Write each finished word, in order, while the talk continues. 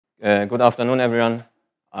Good afternoon, everyone.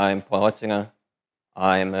 I'm Paul Holzinger.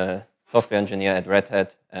 I'm a software engineer at Red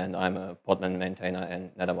Hat, and I'm a Podman maintainer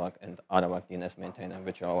and netavark and aardvark-dns maintainer,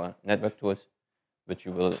 which are our network tools, which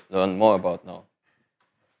you will learn more about now.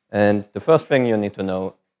 And the first thing you need to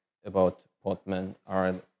know about Podman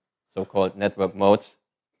are so-called network modes.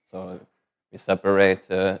 So we separate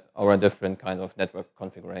our different kinds of network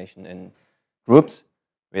configuration in groups,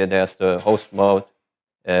 where there's the host mode.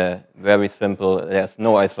 Very simple. There's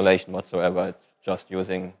no isolation whatsoever. It's just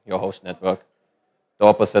using your host network. The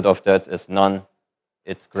opposite of that is none.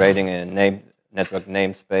 It's creating a network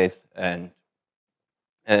namespace, and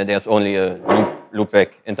there's only a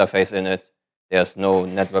loopback interface in it. There's no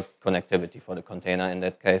network connectivity for the container in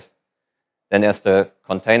that case. Then there's the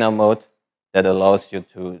container mode that allows you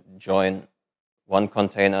to join one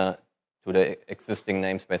container to the existing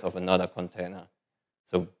namespace of another container.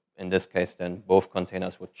 So in this case, then both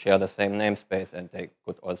containers would share the same namespace, and they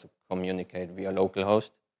could also communicate via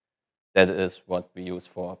localhost. That is what we use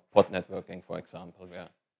for pod networking, for example, where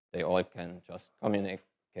they all can just communicate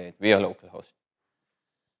via localhost.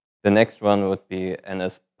 The next one would be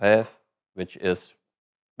NSPath, which is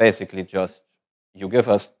basically just you give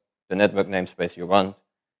us the network namespace you want.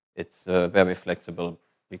 It's very flexible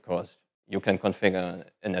because you can configure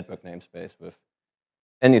a network namespace with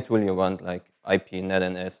any tool you want, like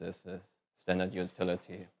IP-NetDNS is a standard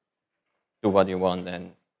utility. Do what you want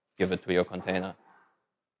and give it to your container.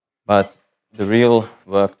 But the real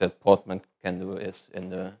work that Podman can do is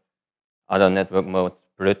in the other network modes,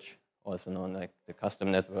 bridge, also known like the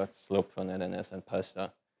custom networks, sloped for NetDNS and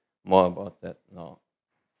Pasta. More about that now.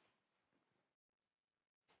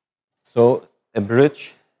 So a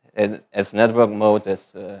bridge as network mode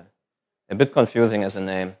is a bit confusing as a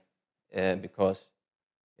name because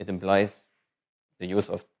it implies the use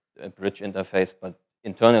of a bridge interface, but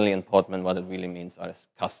internally in Podman, what it really means are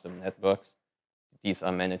custom networks. These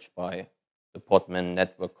are managed by the Podman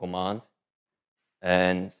network command.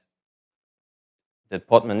 And the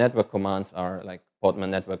Podman network commands are like Podman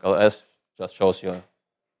network ls, just shows your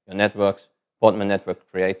networks. Podman network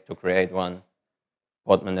create to create one.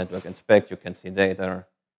 Podman network inspect, you can see data,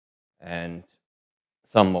 and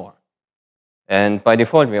some more. And by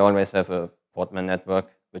default, we always have a Podman network,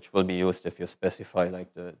 which will be used if you specify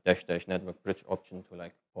like the -- network bridge option to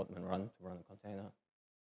like Podman run to run a container,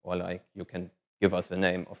 or like you can give us the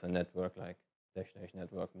name of the network like --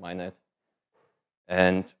 network mynet.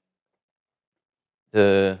 And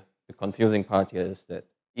the confusing part here is that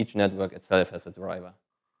each network itself has a driver,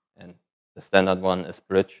 and the standard one is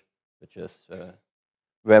bridge, which is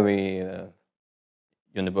very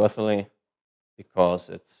universally because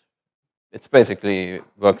it's basically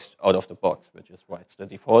works out of the box, which is why it's the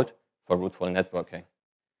default for rootful networking.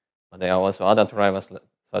 But there are also other drivers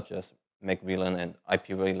such as make VLAN and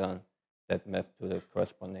IP VLAN that map to the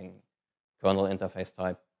corresponding kernel interface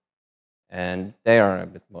type. And they are a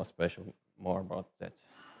bit more special, more about that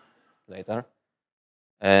later.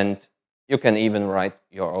 And you can even write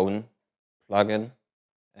your own plugin.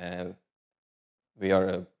 We are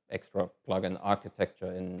an extra plugin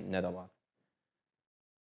architecture in netavark.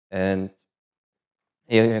 And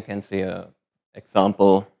here you can see an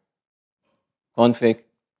example config.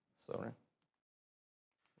 Sorry.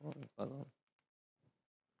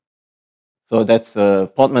 So that's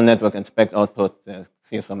a Podman network inspect output.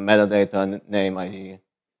 See some metadata, name, ID,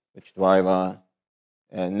 which driver,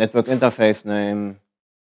 network interface name,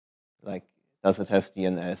 like does it have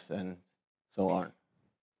DNS, and so on.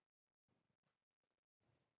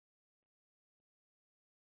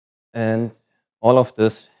 And all of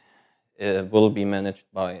this will be managed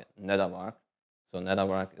by netavark. So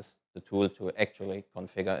netavark is the tool to actually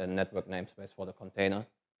configure a network namespace for the container.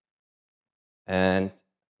 And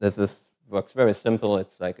this works very simple.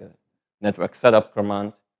 It's like a network setup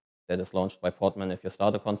command that is launched by Podman if you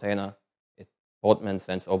start a container. Podman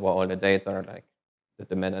sends over all the data, like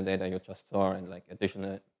the metadata you just saw, and like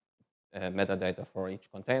additional metadata for each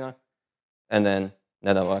container. And then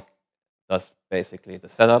netavark does basically the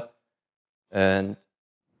setup. And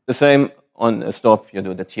the same on a stop, you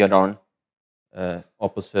do the teardown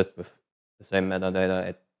opposite with the same metadata.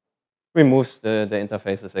 It removes the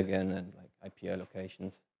interfaces again and like IP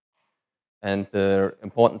allocations. And the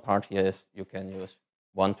important part here is you can use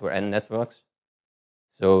 1 to n networks.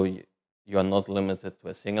 So you are not limited to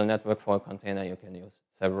a single network for a container. You can use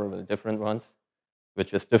several different ones,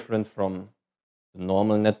 which is different from the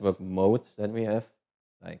normal network modes that we have.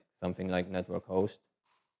 Like something like network host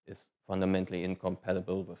is fundamentally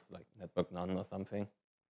incompatible with like network none or something.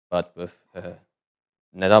 But with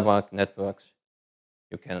netavark networks,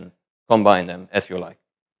 you can combine them as you like.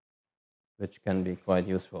 which can be quite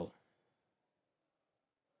useful.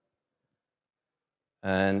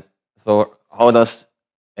 And so how does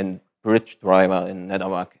a bridge driver in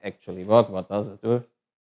netavark actually work? What does it do?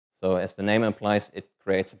 So as the name implies, it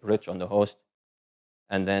creates a bridge on the host,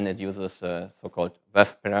 and then it uses a so-called web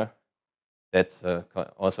pair. That's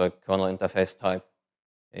also a kernel interface type.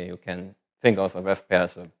 You can think of a web pair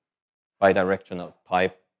as a bidirectional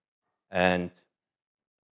pipe, and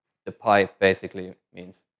the pipe basically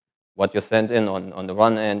means what you send in on the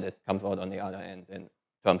one end, it comes out on the other end in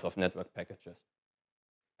terms of network packages.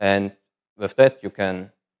 And with that, you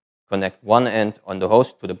can connect one end on the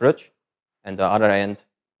host to the bridge, and the other end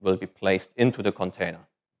will be placed into the container.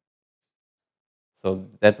 So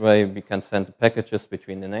that way, we can send the packages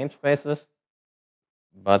between the namespaces,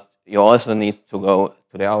 but you also need to go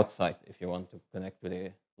to the outside if you want to connect to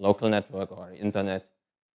the local network or internet.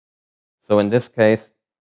 So in this case,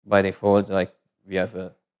 by default, like we have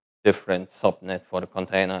a different subnet for the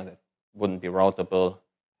container that wouldn't be routable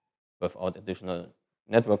without additional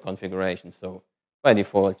network configuration. So by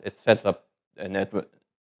default, it sets up a net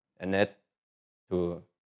to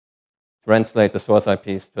translate the source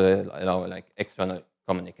IPs to allow like external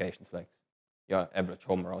communications, like your average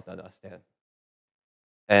home router does there.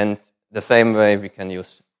 And the same way, we can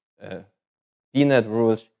use DNet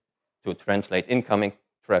rules to translate incoming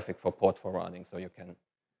traffic for port forwarding. So you can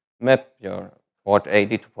map your port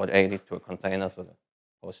 80 to port 80 to a container, so the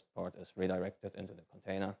host port is redirected into the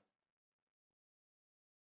container.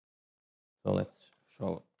 So let's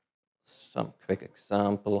show some quick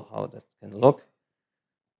example how that can look.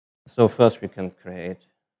 So first we can create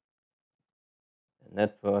a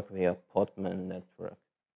network via Podman Network.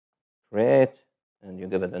 Create, and you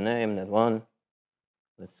give it a name, net1.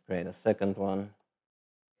 Let's create a second one.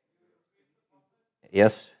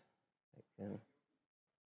 Yes, I can.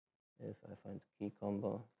 If I find the key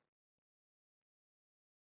combo,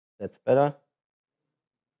 that's better.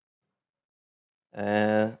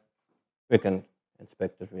 We can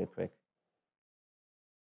inspect it real quick.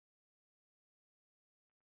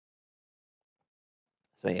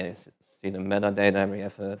 So yeah, you see the metadata. We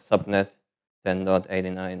have a subnet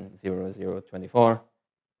 10.89.00.24,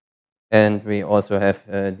 and we also have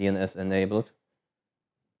DNS enabled.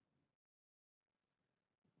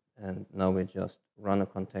 And now we just run a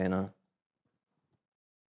container,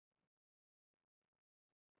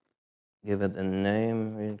 give it a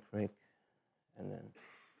name real quick, and then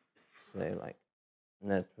say like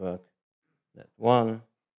network net1.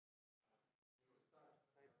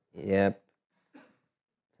 Yep.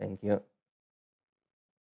 Thank you.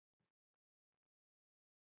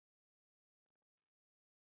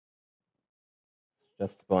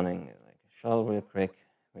 Just spawning like a shell real quick.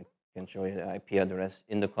 We can show you the IP address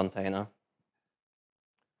in the container.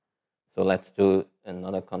 So let's do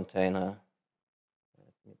another container.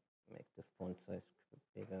 Let me make this font size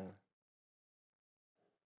bigger.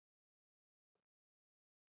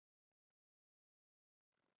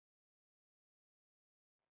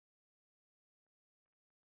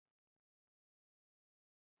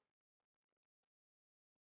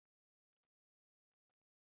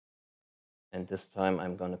 And this time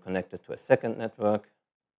I'm going to connect it to a second network.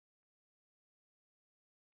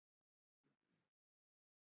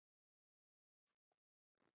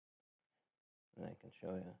 And I can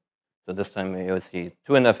show you. So this time you'll see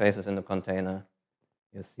two interfaces in the container.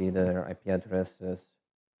 You see the IP addresses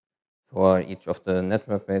for each of the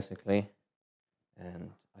network basically.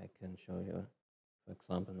 And I can show you, for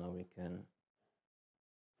example, now we can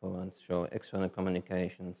for once show external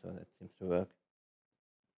communication. So that seems to work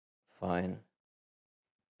fine.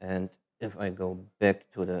 And if I go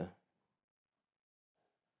back to the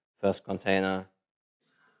first container,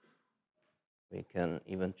 we can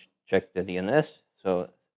even check the DNS. So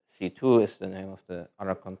C2 is the name of the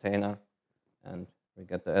other container, and we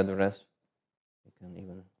get the address. We can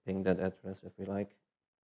even ping that address if we like.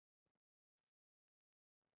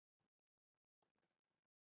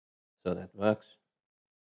 So that works.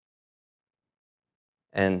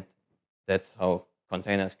 And that's how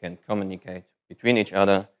containers can communicate between each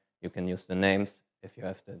other. You can use the names if you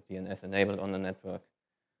have the DNS enabled on the network.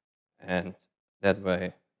 And that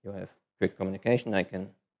way you have quick communication. I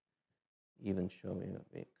can even show you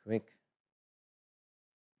very quick.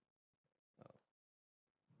 Oh,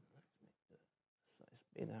 let's make the size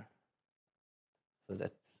bigger. So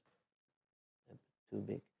that's a bit too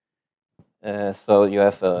big. So you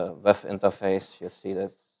have a web interface. You see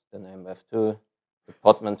that's the name web2. The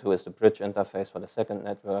Podman 2 is the bridge interface for the second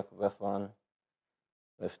network, web1,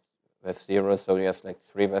 web0. So you have like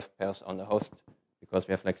 3 web pairs on the host because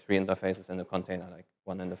we have like 3 interfaces in the container, like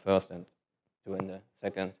 1 in the first and 2 in the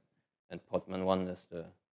second. and Podman 1 is the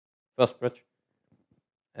first bridge.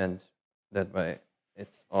 And that way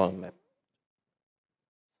it's all mapped.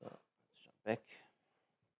 So let's jump back.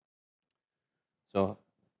 So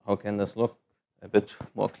how can this look a bit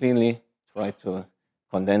more cleanly? Try to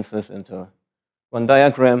condense this into one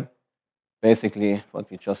diagram. Basically, what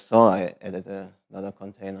we just saw, I added another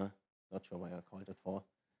container. Not sure why I called it for.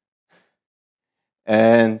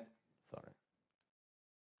 And sorry.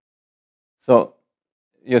 So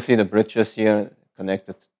you see the bridges here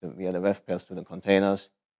connected via the web pairs to the containers.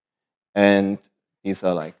 And these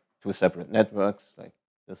are like two separate networks. Like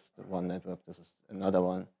this is the one network, this is another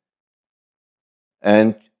one.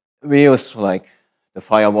 And we use like the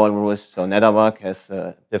firewall rules. So netavark has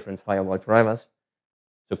different firewall drivers.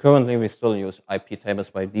 So currently we still use IP tables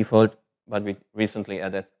by default, but we recently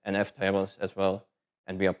added NF tables as well.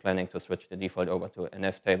 And we are planning to switch the default over to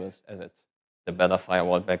NF tables as it's the better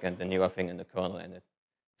firewall backend, the newer thing in the kernel. And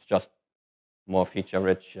it's just more feature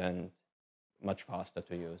rich and much faster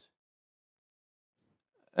to use.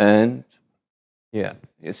 And yeah,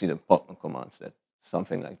 you see the Podman commands that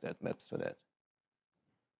something like that maps to that.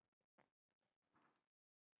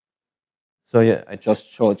 So yeah, I just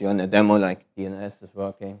showed you in a demo like DNS is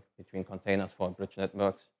working between containers for bridge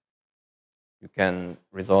networks. You can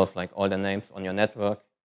resolve like all the names on your network,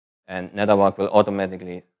 and netavark will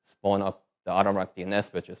automatically spawn up the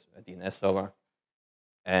aardvark-dns, which is a DNS server.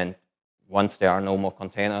 And once there are no more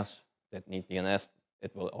containers that need DNS,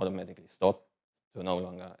 it will automatically stop to no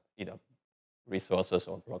longer either resources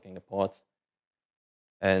or blocking the ports.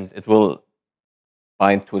 And it will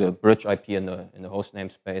bind to the bridge IP in the host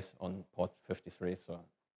namespace on port 53. So,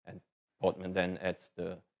 and Podman then adds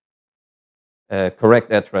the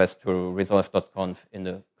correct address to resolve.conf in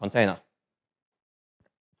the container.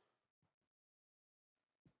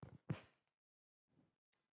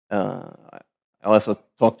 I also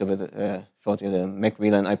talked a bit, showed you the Mac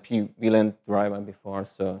VLAN IP VLAN driver before.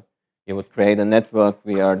 So you would create a network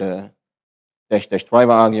via the --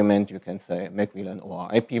 driver argument. You can say Mac VLAN or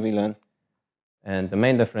IP VLAN. And the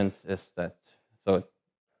main difference is that, so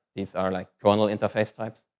these are like kernel interface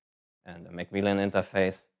types. And the Mac VLAN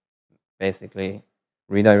interface basically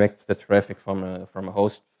redirects the traffic from a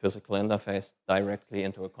host physical interface directly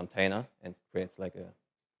into a container and creates like a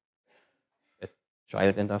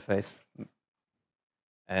child interface.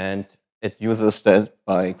 And it uses that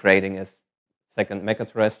by creating a second MAC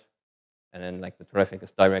address. And then like the traffic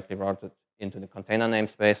is directly routed into the container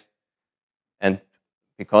namespace. And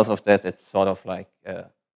because of that, it's sort of like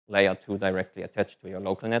layer 2 directly attached to your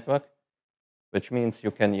local network, which means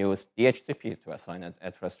you can use DHCP to assign an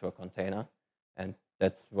address to a container. And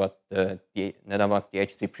that's what the netavark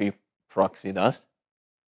DHCP proxy does.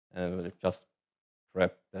 And it will just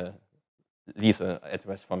grab the lethal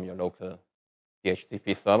address from your local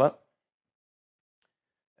DHCP server.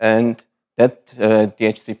 And that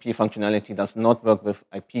DHCP functionality does not work with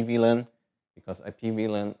IP VLAN, because IP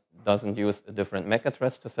VLAN doesn't use a different MAC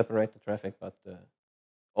address to separate the traffic, but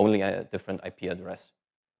only a different IP address,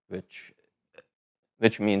 which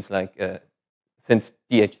means like since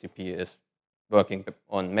DHCP is working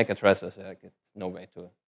on MAC addresses, it's no way to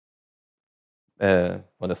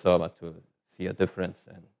for the server to see a difference,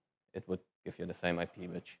 and it would give you the same IP,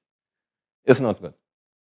 which is not good.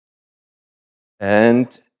 And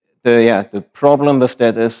the problem with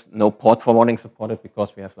that is no port forwarding supported,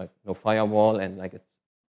 because we have like no firewall, and like it's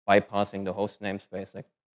bypassing the host namespace. Like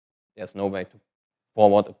there's no way to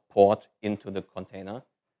forward a port into the container.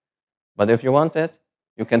 But if you want it,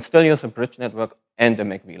 you can still use a bridge network and a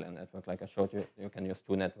Mac VLAN network. Like I showed you, you can use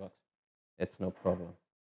two networks. It's no problem.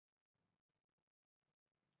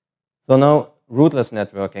 So now rootless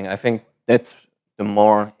networking, I think that's the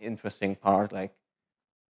more interesting part. Like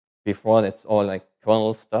before, it's all like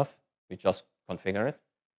kernel stuff. We just configure it.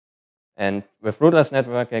 And with rootless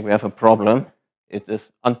networking, we have a problem. It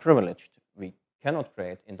is unprivileged. We cannot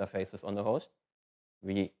create interfaces on the host.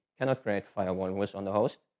 We cannot create firewall rules on the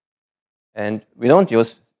host. And we don't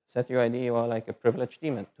use setuid or like a privileged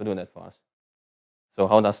daemon to do that for us. So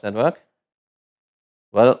how does that work?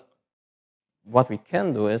 Well, what we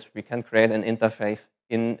can do is we can create an interface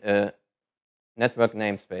in a network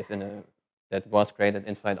namespace that was created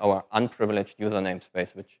inside our unprivileged user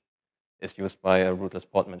namespace, which is used by a rootless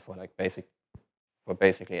Podman for like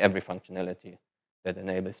basically every functionality that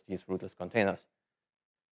enables these rootless containers.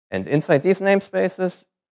 And inside these namespaces,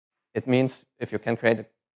 it means if you can create an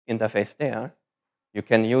interface there, you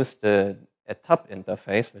can use a tab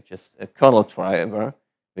interface, which is a kernel driver,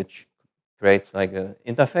 which creates like an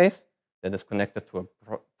interface that is connected to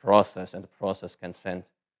a process, and the process can send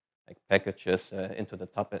like packages into the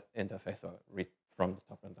tab interface or read from the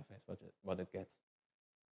top interface what it gets.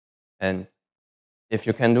 And if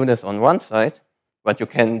you can do this on one side, what you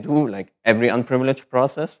can do, like every unprivileged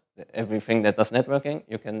process, everything that does networking,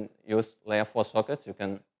 you can use layer 4 sockets. You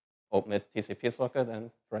can open a TCP socket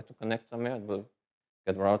and try to connect somewhere. It will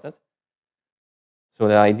get routed. So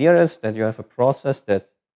the idea is that you have a process that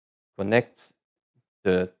connects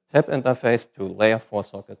the tab interface to layer 4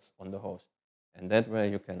 sockets on the host. And that way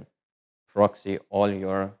you can proxy all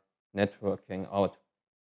your networking out.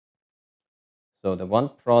 So the one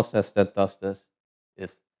process that does this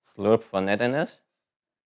is Slurp for NetDNS,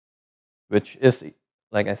 which is,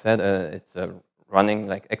 like I said, it's a running,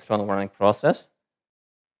 like external running process.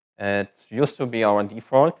 It used to be our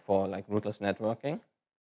default for like rootless networking.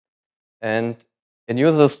 And it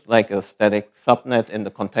uses like a static subnet in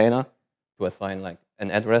the container to assign like an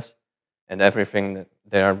address, and everything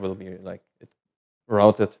there will be like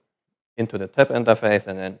routed into the tab interface,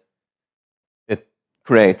 and then it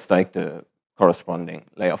creates like the corresponding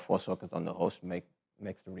layer 4 socket on the host,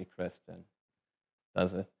 makes the request and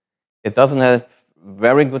does it. It doesn't have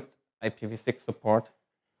very good IPv6 support,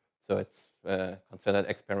 so it's considered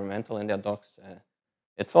experimental in their docs.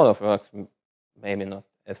 It sort of works, maybe not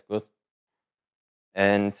as good.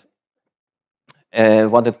 And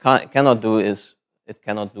what it cannot do is it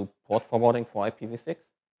cannot do port forwarding for IPv6.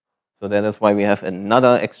 So that is why we have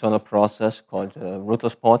another external process called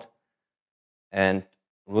rootless port. And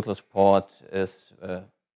rootless port is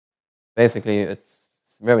basically, it's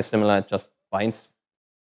very similar. It just binds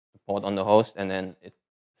the port on the host, and then it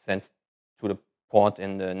sends to the port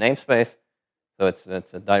in the namespace. So it's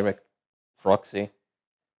a direct proxy.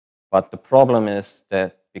 But the problem is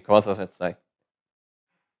that because of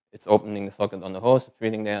it's opening the socket on the host, it's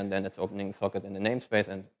reading there, and then it's opening the socket in the namespace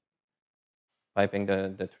and piping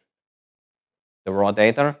the raw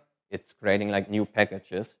data. It's creating like new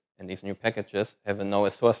packages, and these new packages have a no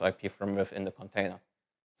source IP from within the container.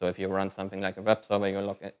 So if you run something like a web server, you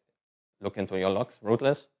look into your logs,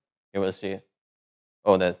 rootless, you will see,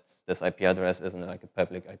 oh, this IP address isn't like a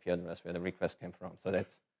public IP address where the request came from. So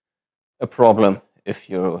that's a problem if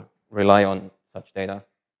you rely on such data.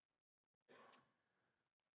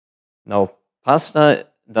 Now, Pasta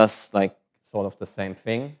does like sort of the same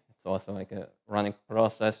thing. It's also like a running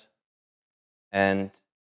process, and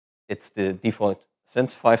it's the default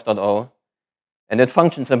since 5.0, and it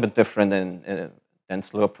functions a bit different than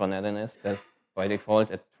Slurp for NetDNS. That by default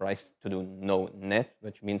it tries to do no net,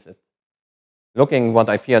 which means it's looking what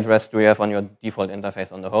IP address do you have on your default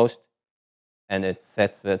interface on the host, and it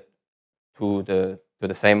sets it to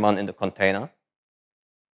the same one in the container,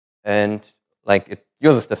 and like it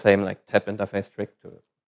uses the same like tab interface trick to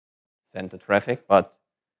send the traffic, but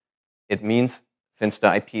it means since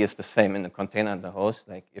the IP is the same in the container and the host,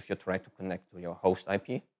 like if you try to connect to your host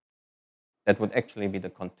IP, that would actually be the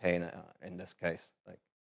container in this case, like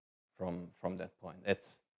from that point.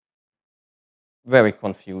 It's very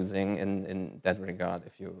confusing in that regard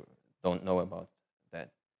if you don't know about that.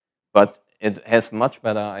 But it has much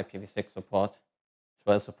better IPv6 support. It's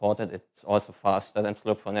well supported. It's also faster than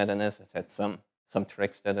Slurp for NetDNS. It had some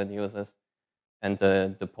tricks that it uses. And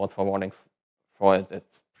the port forwarding for it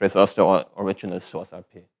preserves the original source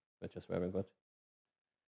IP, which is very good.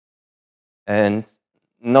 And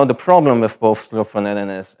now the problem with both Slurp for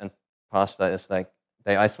NetDNS and Pasta is like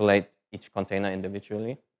they isolate each container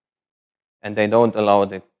individually, and they don't allow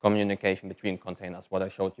the communication between containers, what I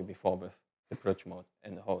showed you before with the bridge mode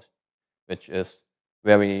and the host, which is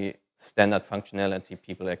very standard functionality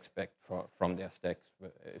people expect from their stacks.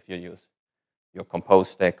 If you use your compose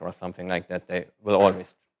stack or something like that, they will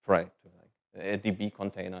always try to like a DB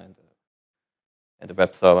container and the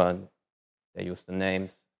web server, and they use the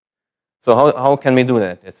names. So how can we do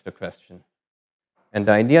that? That's the question. And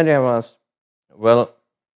the idea there was, well,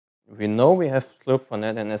 we know we have Slurp for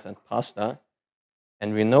NetDNS and Pasta,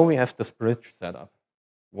 and we know we have this bridge set up.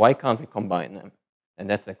 Why can't we combine them? And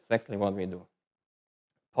that's exactly what we do.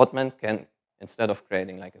 Podman can, instead of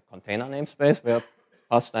creating like a container namespace where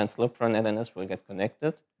Pasta and Slurp for NetDNS will get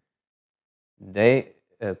connected,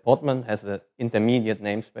 Podman has an intermediate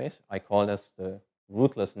namespace. I call this the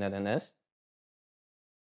rootless NetDNS.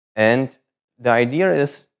 And the idea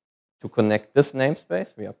is to connect this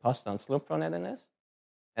namespace via Pasta and Slurp for NetDNS.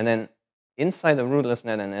 And then inside the rootless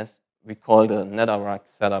NetDNS, we call the netavark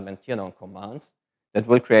setup and teardown commands that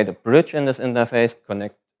will create a bridge in this interface,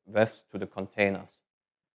 connect webs to the containers.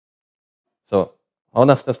 So how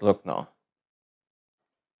does this look now?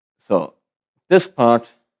 So this part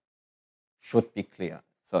should be clear.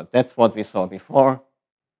 So that's what we saw before,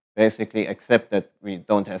 basically, except that we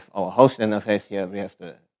don't have our host interface here. We have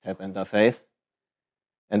the tab interface.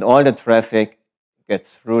 And all the traffic get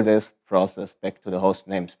through this process back to the host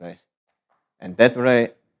namespace. And that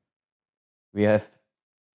way, we have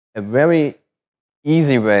a very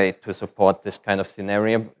easy way to support this kind of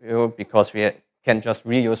scenario because we can just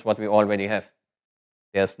reuse what we already have.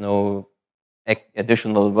 There's no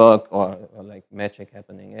additional work or like magic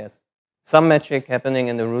happening. Yes, some magic happening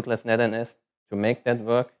in the rootless netDNS to make that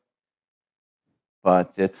work,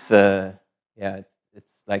 but it's it's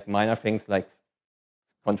like minor things like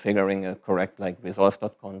configuring a correct like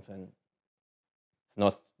resolve.conf, and it's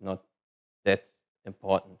not that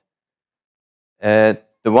important.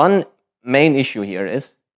 The one main issue here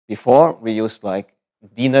is before we used like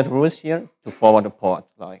dnet rules here to forward a port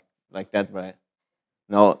like that way.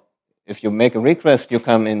 Now, if you make a request, you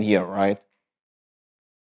come in here, right?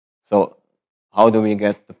 So how do we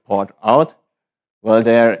get the port out? Well,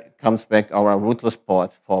 there comes back our rootless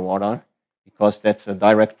port forwarder, because that's a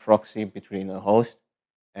direct proxy between a host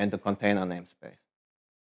and the container namespace.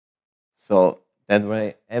 So that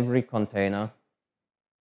way, every container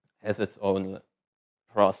has its own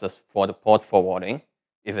process for the port forwarding,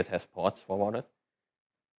 if it has ports forwarded.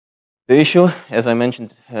 The issue, as I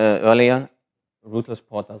mentioned earlier, rootless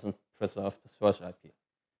port doesn't preserve the source IP.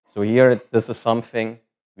 So here, this is something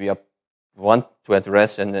we want to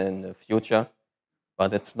address in the future,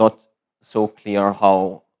 but it's not so clear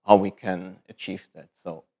how we can achieve that.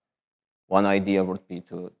 So one idea would be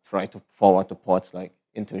to try to forward the ports like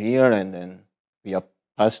into here, and then via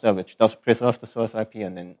pasta, which does preserve the source IP,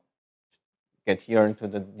 and then get here into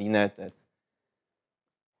the DNet.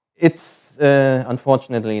 It's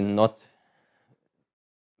unfortunately not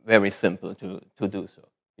very simple to do so,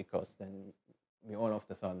 because then we all of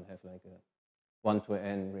a sudden have like a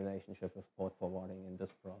one-to-n relationship with port forwarding in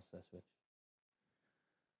this process, which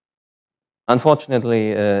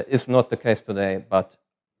unfortunately is not the case today, but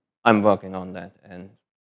I'm working on that. And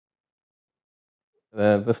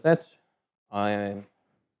with that, I'm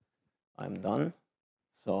done.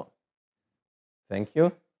 So thank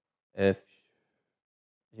you. If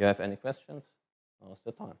you have any questions, now's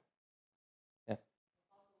the time. Yeah.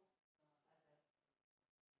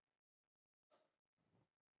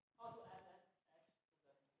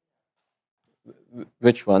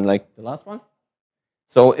 Which one? Like the last one?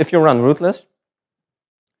 So if you run rootless,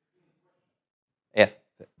 yeah.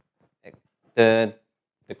 The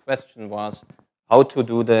question was how to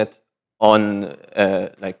do that on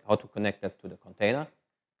like how to connect that to the container.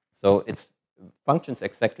 So it functions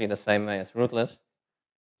exactly the same way as rootless.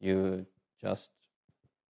 You just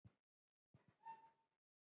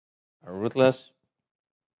are rootless,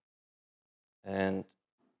 and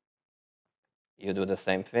you do the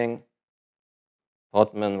same thing.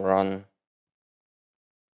 Podman run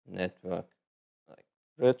network like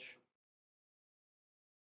bridge.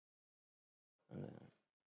 And then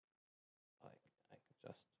I can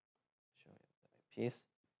just show you the IPs.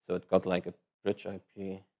 So it got like a bridge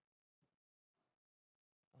IP.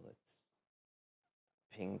 Let's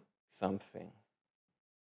ping something.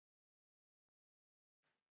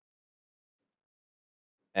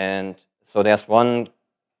 And so there's one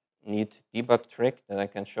neat debug trick that I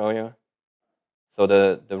can show you. So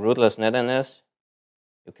the rootless netDNS,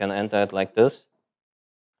 you can enter it like this.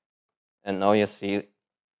 And now you see,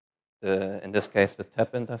 in this case, the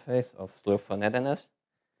tab interface of slurp for netDNS.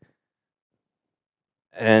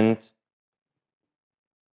 And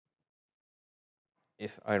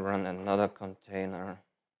if I run another container,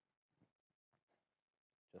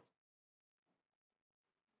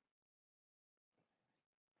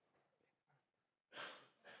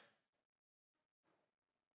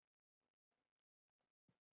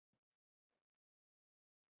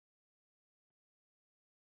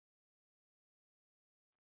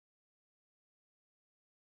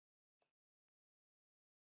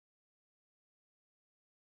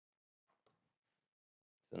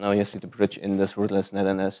 so now you see the bridge in this rootless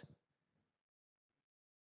netDNS.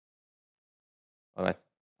 All right,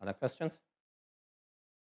 other questions?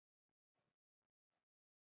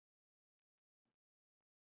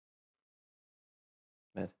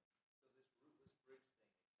 Matt?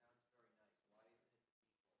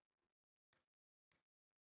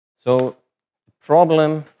 So the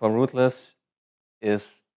problem for rootless is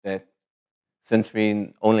that since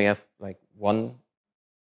we only have like one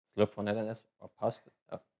slurp for netDNS or past,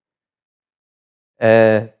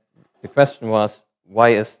 the question was, why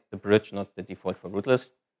is the bridge not the default for rootless?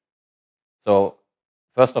 So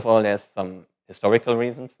first of all, there's some historical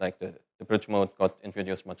reasons, like the bridge mode got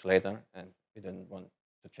introduced much later, and we didn't want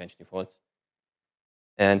to change defaults.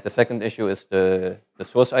 And the second issue is the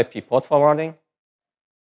source IP port forwarding.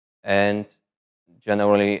 And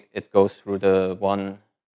generally, it goes through the one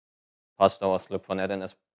pasta or look for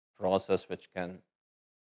NetNS process, which can,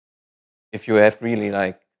 if you have really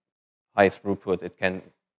like high throughput, it can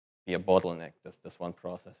be a bottleneck. This one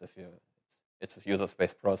process, if you, it's a user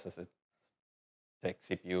space process, it takes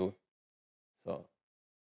CPU. So,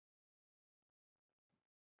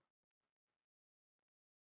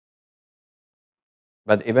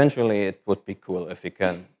 but eventually it would be cool if we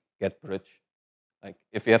can get bridge. Like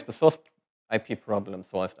if we have the source IP problem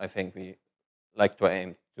solved, I think we like to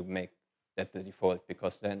aim to make that the default,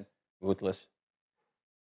 because then rootless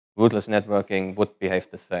networking would behave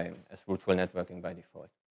the same as rootful networking by default.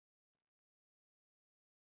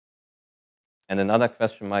 And another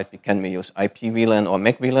question might be, can we use IP VLAN or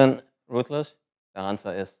MAC VLAN rootless? The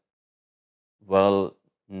answer is, well,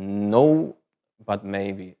 no, but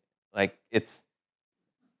maybe. Like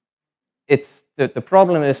the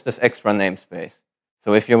problem is this extra namespace.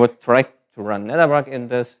 So if you would try to run netavark in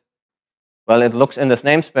this, well, it looks in this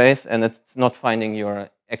namespace and it's not finding your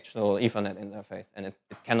actual Ethernet interface, and it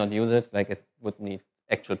cannot use it. Like it would need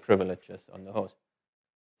actual privileges on the host.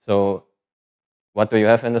 So what do you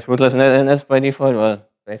have in this rootless NS by default? Well,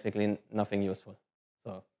 basically nothing useful.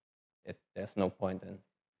 So there's no point in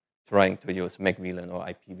trying to use MAC VLAN or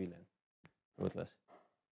IP VLAN rootless.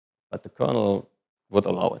 But the kernel would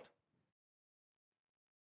allow it.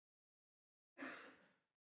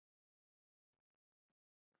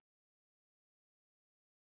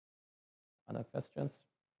 Other questions?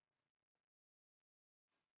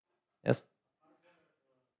 Yes?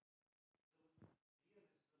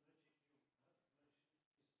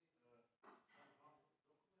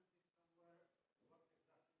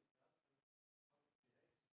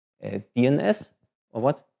 DNS or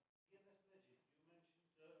what?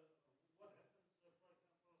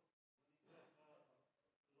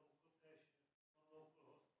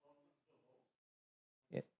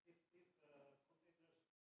 Yeah.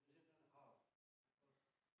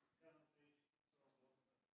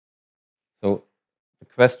 So the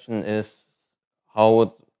question is,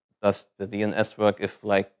 how does the DNS work if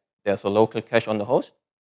like there's a local cache on the host?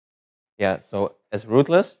 Yeah, so as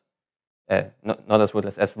rootless, not as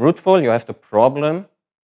rootless, as rootful, you have the problem,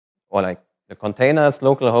 or like the container's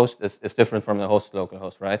localhost is different from the host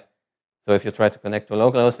localhost, right? So if you try to connect to a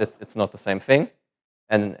localhost, it's not the same thing,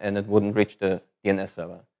 and it wouldn't reach the DNS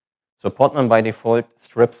server. So Podman by default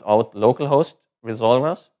strips out localhost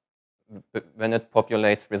resolvers when it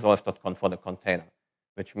populates resolve.conf for the container,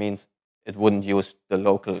 which means it wouldn't use the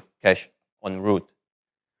local cache on root.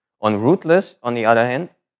 On rootless, on the other hand,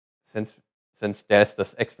 since there's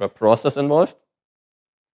this extra process involved,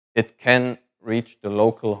 it can reach the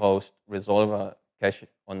local host resolver cache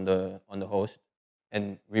on the host,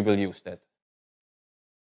 and we will use that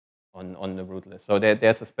on the rootless. So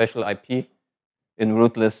there's a special IP in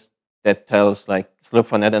rootless that tells like look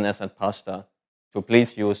for NetNS and pasta to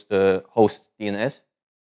please use the host DNS.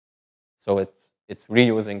 So it's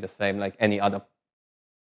reusing the same like any other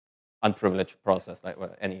unprivileged process, like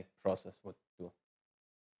what any process would do.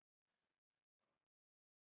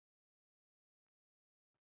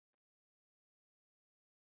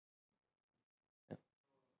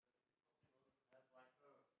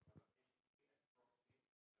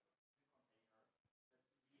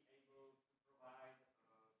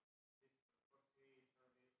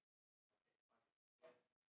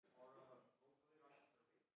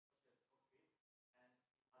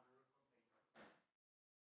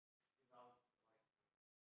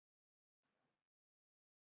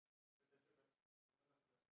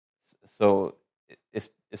 So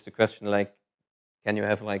is the question like, can you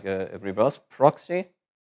have like a reverse proxy?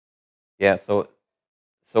 Yeah. So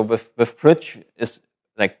with bridge is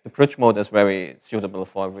like the bridge mode is very suitable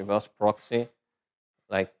for a reverse proxy.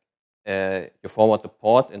 Like you forward the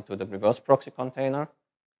port into the reverse proxy container,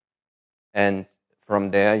 and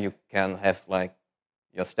from there you can have like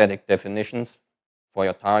your static definitions for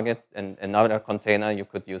your target, and another container you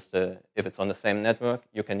could use the, if it's on the same network,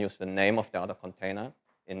 you can use the name of the other container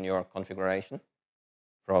in your configuration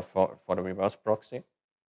for the reverse proxy.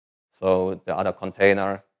 So the other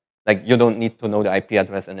container, like you don't need to know the IP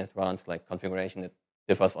address in advance, like configuration, it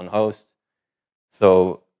differs on host.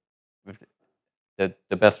 So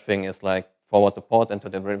the best thing is like forward the port into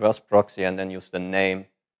the reverse proxy and then use the name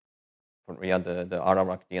from the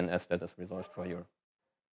aardvark-dns that is resolved for you.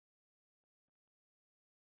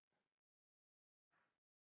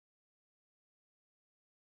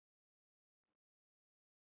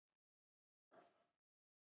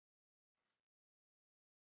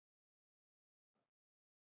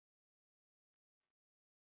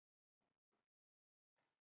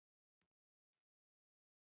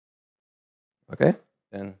 Okay,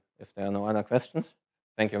 then if there are no other questions.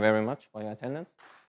 Thank you very much for your attendance.